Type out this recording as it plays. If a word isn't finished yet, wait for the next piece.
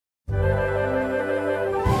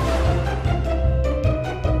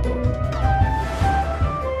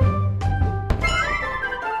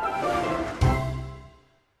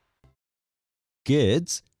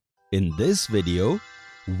Kids, in this video,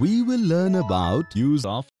 we will learn about use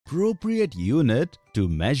of appropriate unit to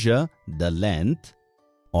measure the length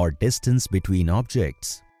or distance between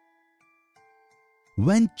objects.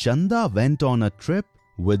 When Chanda went on a trip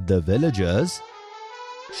with the villagers,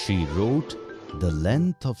 she wrote the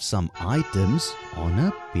length of some items on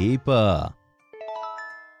a paper.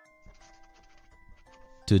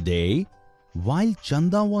 Today, while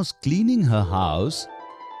Chanda was cleaning her house,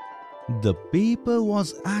 the paper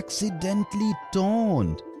was accidentally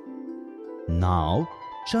torn. Now,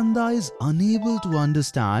 Chanda is unable to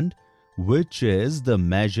understand which is the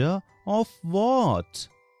measure of what.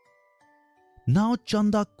 Now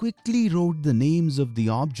Chanda quickly wrote the names of the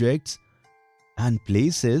objects and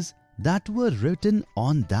places that were written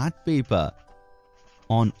on that paper,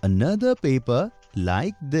 on another paper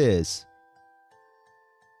like this.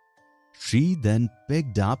 She then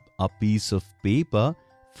picked up a piece of paper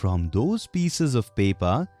from those pieces of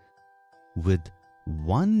paper with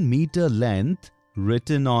 1 meter length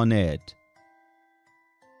written on it.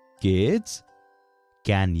 Kids,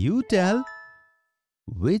 can you tell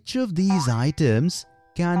which of these items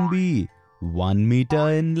can be 1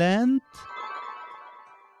 meter in length?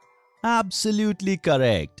 Absolutely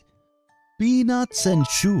correct. Peanuts and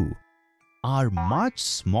shoe are much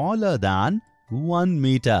smaller than 1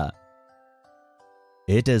 meter.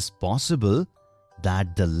 It is possible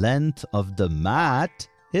that the length of the mat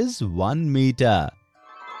is 1 meter.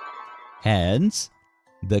 Hence,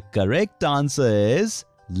 the correct answer is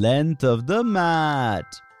length of the mat.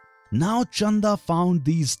 Now Chanda found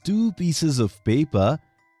these two pieces of paper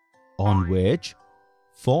on which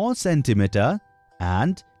 4 centimeter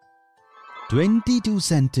and 22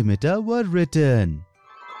 centimeter were written.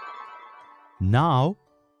 Now,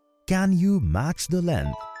 can you match the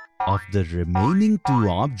length of the remaining two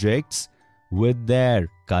objects with their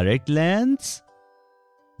correct lengths?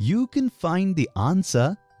 You can find the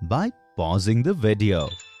answer by pausing the video.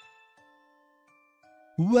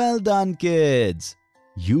 Well done, kids!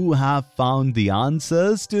 You have found the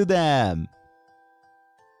answers to them.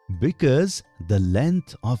 Because the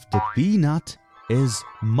length of the peanut is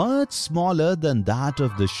much smaller than that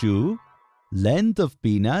of the shoe, length of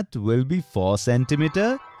peanut will be 4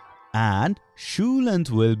 centimeter and shoe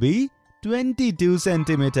length will be 22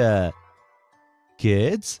 centimeter.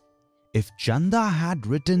 Kids, if Chanda had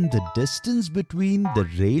written the distance between the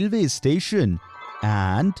railway station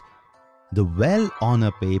and the well on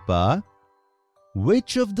a paper,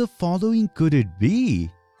 which of the following could it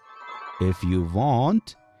be? If you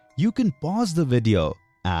want, you can pause the video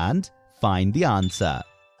and find the answer.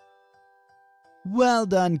 Well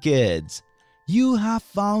done, kids! You have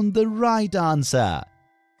found the right answer.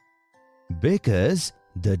 Because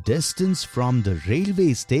the distance from the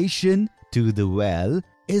railway station to the well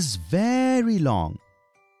is very long.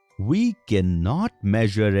 We cannot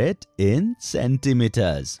measure it in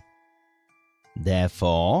centimeters.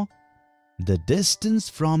 Therefore, the distance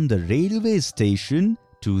from the railway station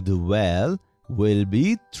to the well will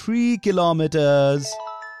be 3 kilometers.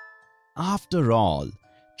 After all,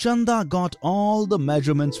 Chanda got all the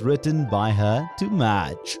measurements written by her to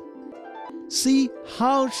match. See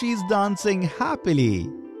how she's dancing happily.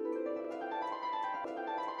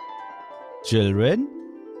 Children,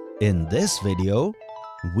 in this video,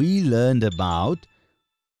 we learned about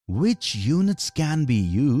which units can be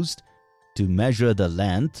used to measure the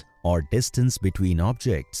length or distance between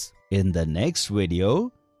objects. In the next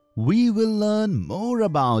video, we will learn more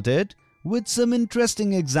about it with some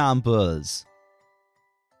interesting examples.